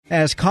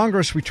As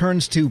Congress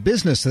returns to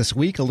business this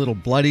week, a little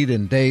bloodied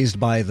and dazed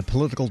by the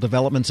political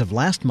developments of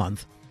last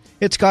month,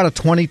 it's got a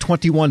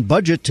 2021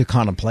 budget to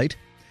contemplate.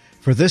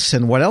 For this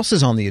and what else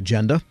is on the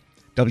agenda,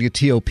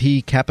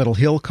 WTOP Capitol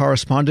Hill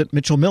correspondent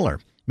Mitchell Miller.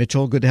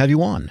 Mitchell, good to have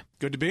you on.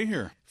 Good to be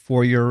here.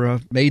 For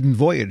your maiden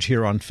voyage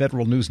here on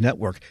Federal News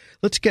Network.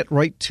 Let's get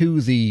right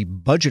to the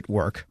budget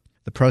work.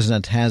 The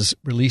president has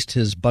released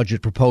his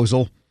budget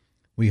proposal.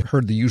 We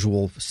heard the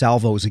usual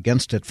salvos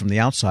against it from the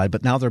outside,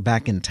 but now they're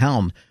back in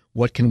town.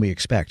 What can we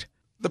expect?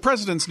 The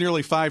president's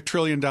nearly $5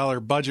 trillion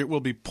budget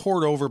will be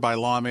poured over by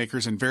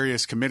lawmakers in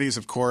various committees,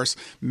 of course,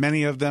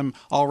 many of them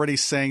already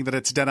saying that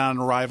it's dead on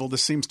arrival.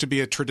 This seems to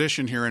be a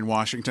tradition here in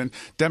Washington.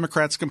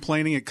 Democrats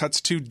complaining it cuts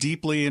too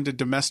deeply into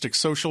domestic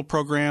social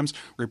programs.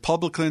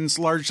 Republicans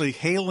largely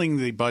hailing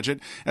the budget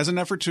as an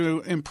effort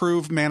to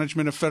improve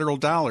management of federal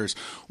dollars.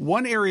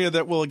 One area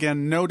that will,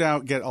 again, no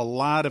doubt get a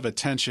lot of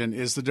attention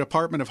is the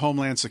Department of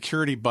Homeland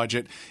Security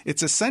budget.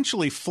 It's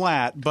essentially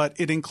flat, but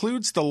it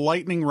includes the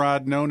lightning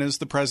rod known as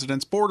the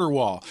president's border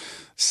wall.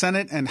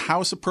 Senate and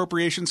House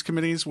Appropriations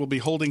Committees will be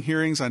holding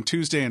hearings on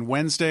Tuesday and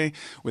Wednesday,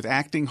 with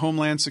Acting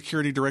Homeland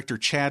Security Director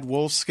Chad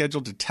Wolf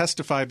scheduled to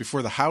testify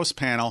before the House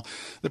panel.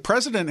 The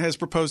president has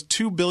proposed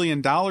 $2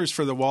 billion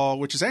for the wall,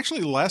 which is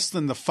actually less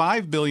than the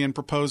 $5 billion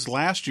proposed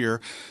last year.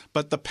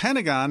 But the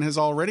Pentagon has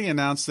already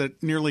announced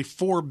that nearly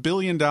 $4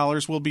 billion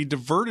will be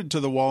diverted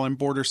to the wall and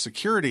border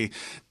security.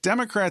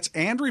 Democrats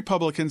and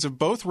Republicans have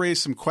both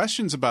raised some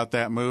questions about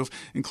that move,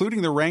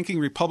 including the ranking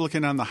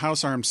Republican on the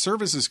House Armed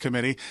Services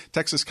Committee,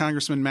 Texas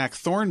Congressman Mac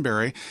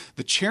Thornberry.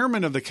 The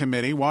chairman of the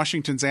committee,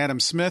 Washington's Adam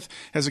Smith,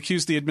 has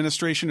accused the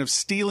administration of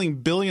stealing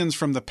billions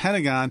from the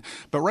Pentagon,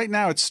 but right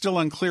now it's still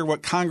unclear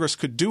what Congress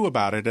could do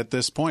about it at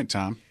this point,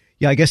 Tom.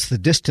 Yeah, I guess the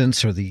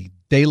distance or the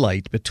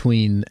daylight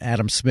between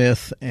Adam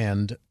Smith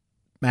and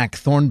Mac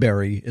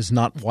Thornberry is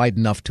not wide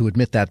enough to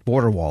admit that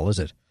border wall, is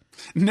it?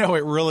 No,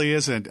 it really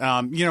isn't.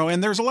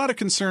 And there's a lot of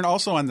concern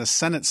also on the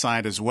Senate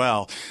side as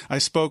well. I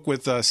spoke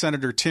with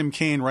Senator Tim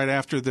Kaine right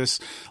after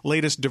this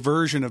latest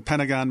diversion of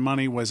Pentagon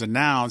money was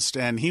announced,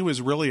 and he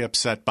was really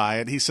upset by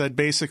it. He said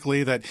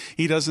basically that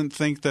he doesn't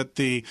think that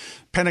the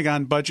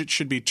Pentagon budget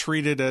should be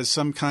treated as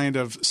some kind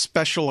of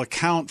special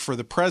account for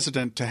the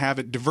president to have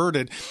it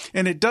diverted.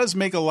 And it does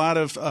make a lot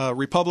of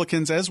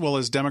Republicans as well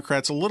as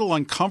Democrats a little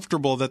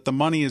uncomfortable that the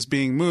money is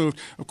being moved.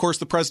 Of course,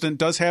 the president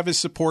does have his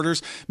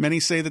supporters. Many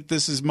say that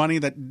this is money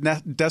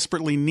that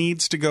desperately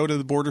needs to go to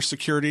the border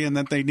security and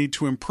that they need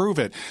to improve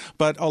it.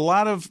 But a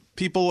lot of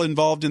people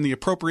involved in the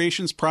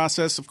appropriations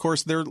process, of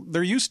course,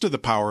 they're used to the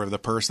power of the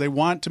purse. They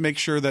want to make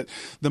sure that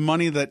the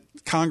money that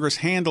Congress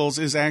handles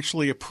is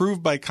actually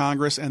approved by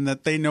Congress and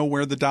that they know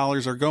where the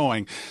dollars are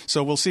going.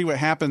 So we'll see what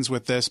happens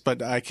with this,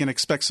 but I can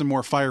expect some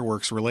more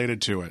fireworks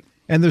related to it.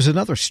 And there's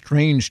another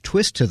strange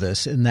twist to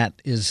this, and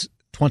that is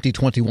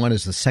 2021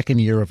 is the second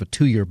year of a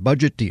two-year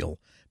budget deal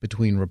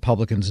between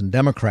Republicans and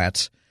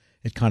Democrats.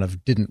 It kind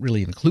of didn't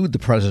really include the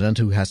president,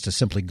 who has to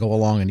simply go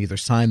along and either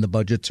sign the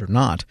budgets or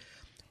not.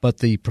 But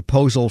the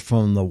proposal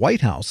from the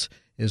White House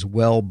is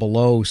well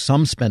below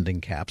some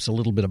spending caps, a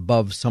little bit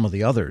above some of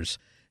the others.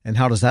 And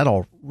how does that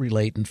all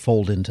relate and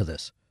fold into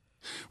this?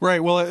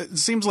 Right. Well, it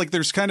seems like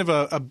there's kind of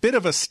a bit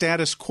of a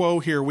status quo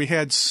here. We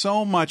had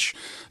so much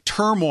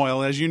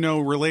turmoil, as you know,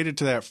 related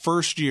to that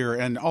first year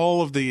and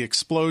all of the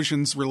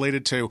explosions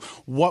related to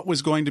what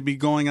was going to be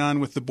going on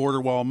with the border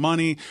wall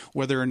money,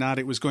 whether or not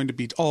it was going to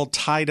be all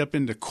tied up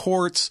into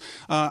courts.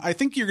 I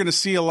think you're going to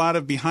see a lot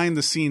of behind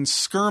the scenes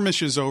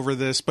skirmishes over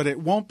this, but it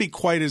won't be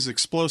quite as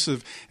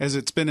explosive as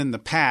it's been in the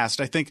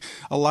past. I think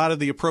a lot of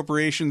the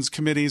appropriations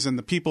committees and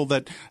the people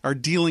that are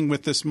dealing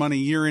with this money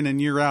year in and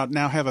year out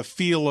now have a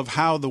feel of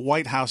how the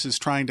White House is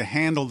trying to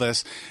handle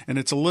this, and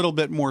it's a little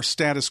bit more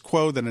status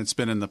quo than it's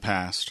been in the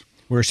past.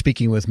 We're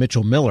speaking with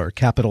Mitchell Miller,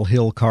 Capitol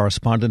Hill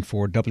correspondent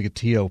for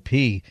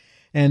WTOP.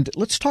 And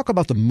let's talk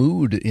about the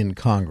mood in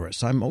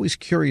Congress. I'm always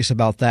curious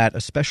about that,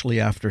 especially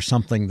after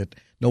something that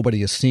nobody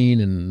has seen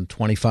in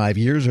 25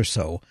 years or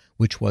so,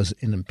 which was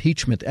an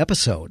impeachment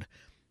episode.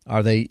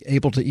 Are they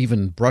able to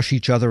even brush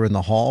each other in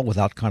the hall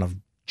without kind of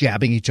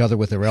jabbing each other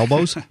with their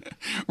elbows?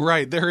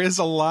 Right. There is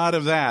a lot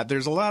of that.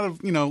 There's a lot of,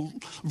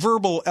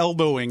 verbal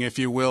elbowing, if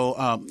you will,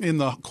 in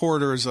the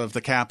corridors of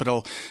the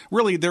Capitol.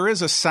 Really, there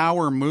is a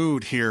sour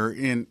mood here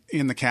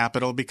in the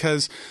Capitol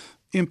because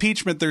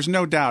impeachment, there's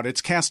no doubt,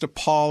 it's cast a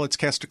pall, it's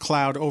cast a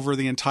cloud over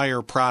the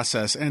entire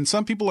process. And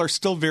some people are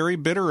still very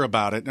bitter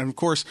about it. And of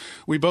course,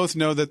 we both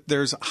know that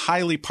there's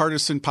highly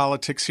partisan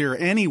politics here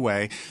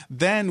anyway.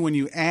 Then when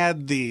you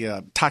add the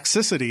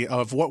toxicity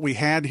of what we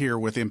had here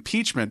with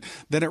impeachment,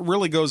 then it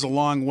really goes a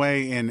long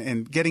way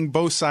in getting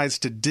both sides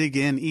to dig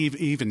in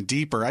even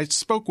deeper. I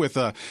spoke with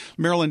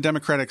Maryland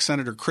Democratic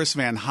Senator Chris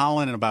Van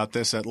Hollen about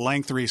this at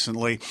length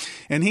recently.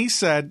 And he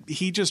said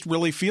he just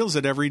really feels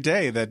it every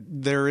day, that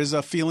there is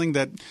a feeling that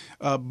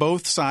that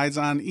both sides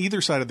on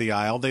either side of the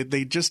aisle,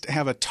 they just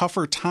have a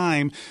tougher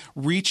time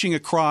reaching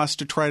across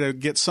to try to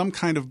get some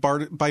kind of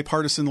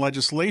bipartisan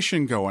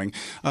legislation going.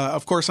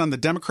 Of course, on the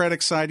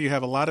Democratic side, you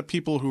have a lot of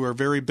people who are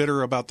very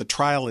bitter about the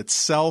trial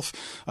itself.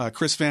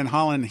 Chris Van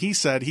Hollen, he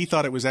said he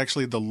thought it was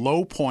actually the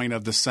low point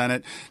of the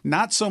Senate,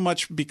 not so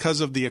much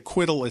because of the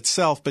acquittal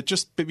itself, but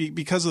just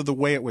because of the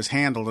way it was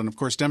handled. And of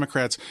course,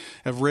 Democrats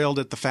have railed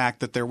at the fact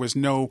that there was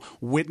no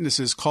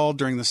witnesses called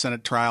during the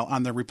Senate trial.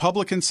 On the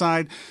Republican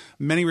side,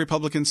 many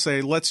Republicans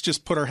say, let's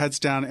just put our heads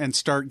down and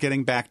start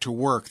getting back to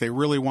work. They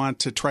really want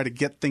to try to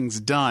get things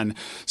done.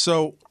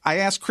 So I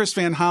asked Chris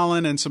Van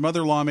Hollen and some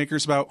other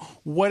lawmakers about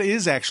what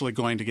is actually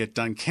going to get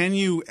done. Can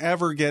you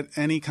ever get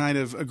any kind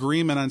of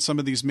agreement on some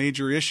of these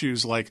major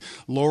issues like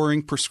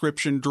lowering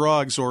prescription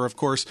drugs or, of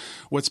course,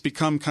 what's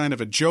become kind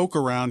of a joke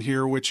around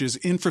here, which is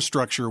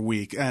Infrastructure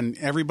Week. And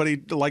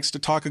everybody likes to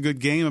talk a good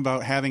game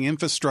about having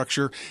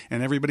infrastructure,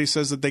 and everybody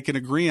says that they can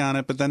agree on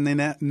it, but then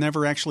they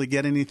never actually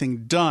get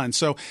anything done.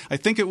 So I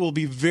think it will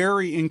be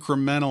very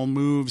incremental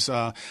moves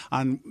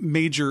on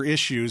major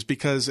issues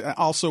because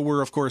also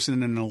we're, of course,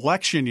 in an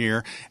election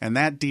year, and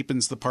that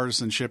deepens the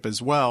partisanship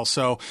as well.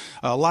 So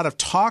a lot of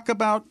talk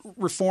about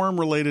reform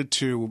related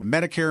to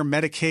Medicare,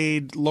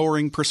 Medicaid,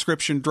 lowering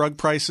prescription drug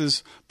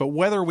prices, but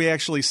whether we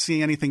actually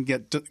see anything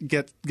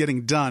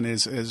getting done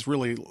is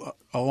really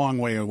a long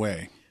way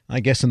away. I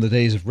guess in the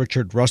days of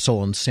Richard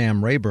Russell and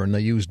Sam Rayburn,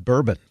 they used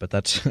bourbon, but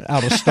that's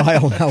out of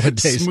style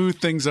nowadays.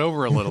 Smooth things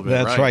over a little bit.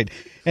 That's right.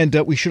 And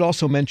we should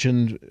also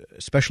mention,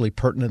 especially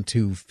pertinent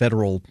to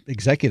federal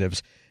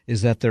executives,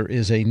 is that there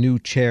is a new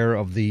chair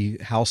of the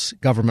House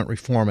Government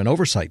Reform and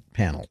Oversight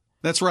Panel.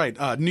 That's right.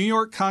 New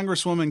York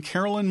Congresswoman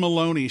Carolyn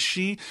Maloney,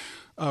 she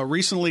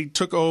recently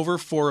took over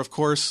for, of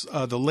course,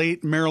 the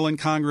late Maryland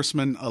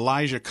Congressman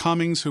Elijah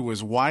Cummings, who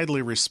was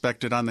widely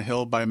respected on the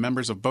Hill by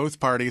members of both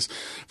parties.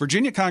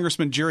 Virginia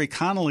Congressman Jerry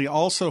Connolly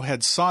also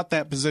had sought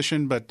that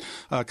position, but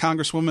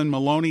Congresswoman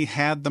Maloney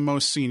had the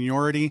most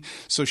seniority.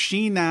 So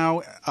she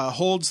now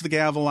holds the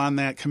gavel on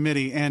that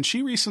committee, and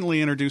she recently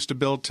introduced a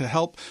bill to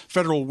help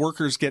federal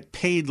workers get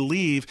paid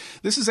leave.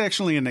 This is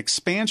actually an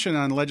expansion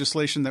on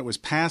legislation that was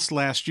passed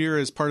last year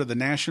as part of the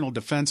National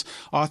Defense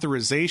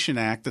Authorization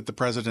Act that the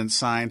president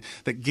signed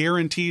that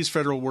guarantees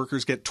federal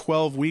workers get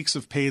 12 weeks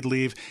of paid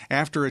leave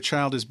after a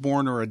child is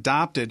born or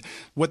adopted.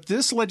 What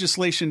this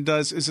legislation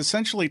does is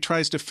essentially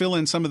tries to fill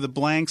in some of the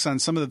blanks on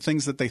some of the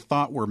things that they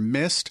thought were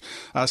missed.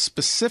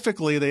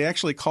 Specifically, they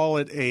actually call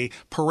it a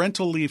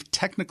Parental Leave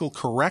Technical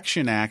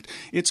Correction Act.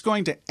 It's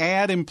going to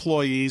add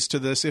employees to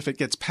this if it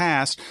gets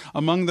passed.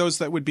 Among those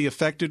that would be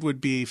affected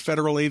would be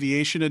Federal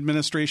Aviation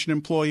Administration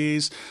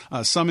employees,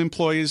 some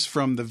employees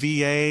from the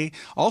VA,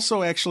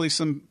 also actually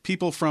some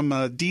people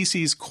from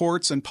D.C.'s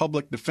courts and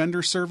public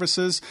defender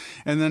services,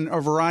 and then a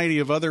variety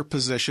of other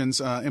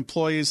positions,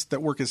 employees that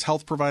work as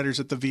health providers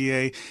at the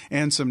VA,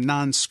 and some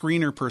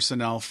non-screener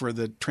personnel for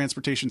the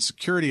Transportation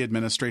Security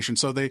Administration.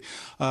 So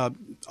a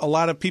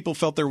lot of people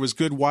felt there was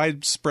good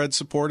widespread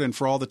support, and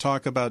for all the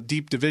talk about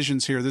deep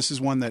divisions here, this is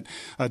one that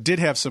did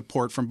have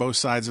support from both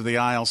sides of the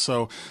aisle.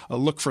 So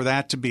look for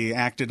that to be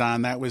acted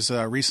on. That was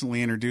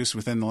recently introduced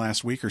within the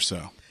last week or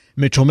so.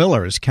 Mitchell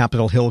Miller is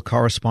Capitol Hill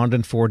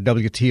correspondent for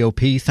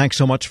WTOP. Thanks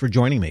so much for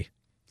joining me.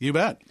 You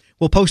bet.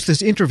 We'll post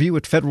this interview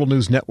at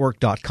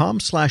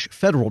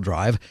federalnewsnetwork.com/Federal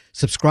Drive.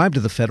 Subscribe to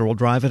the Federal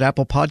Drive at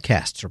Apple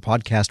Podcasts or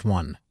Podcast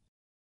One.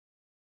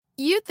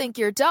 You think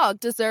your dog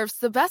deserves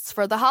the best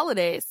for the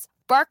holidays.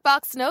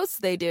 BarkBox knows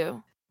they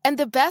do. And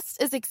the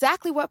best is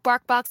exactly what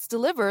BarkBox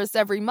delivers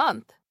every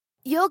month.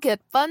 You'll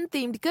get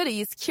fun-themed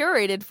goodies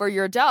curated for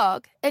your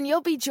dog, and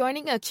you'll be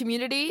joining a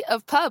community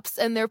of pups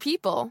and their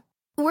people.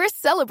 We're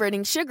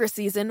celebrating sugar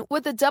season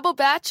with a double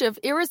batch of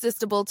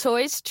irresistible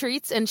toys,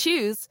 treats, and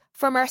chews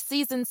from our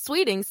Season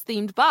Sweetings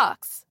themed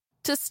box.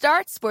 To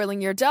start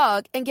spoiling your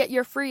dog and get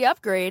your free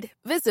upgrade,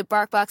 visit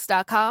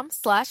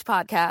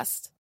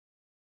BarkBox.com/podcast.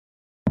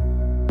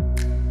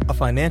 A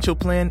financial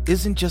plan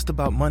isn't just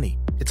about money.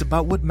 It's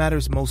about what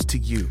matters most to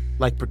you,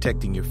 like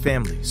protecting your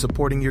family,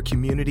 supporting your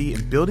community,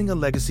 and building a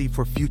legacy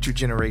for future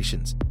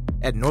generations.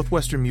 At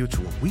Northwestern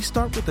Mutual, we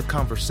start with a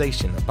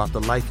conversation about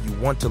the life you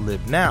want to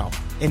live now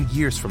and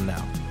years from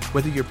now.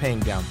 Whether you're paying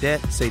down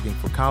debt, saving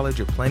for college,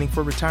 or planning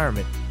for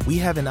retirement, we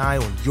have an eye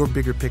on your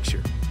bigger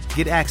picture.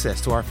 Get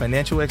access to our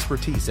financial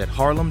expertise at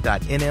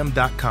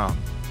harlem.nm.com.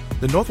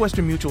 The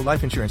Northwestern Mutual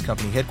Life Insurance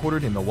Company,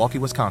 headquartered in Milwaukee,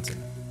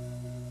 Wisconsin.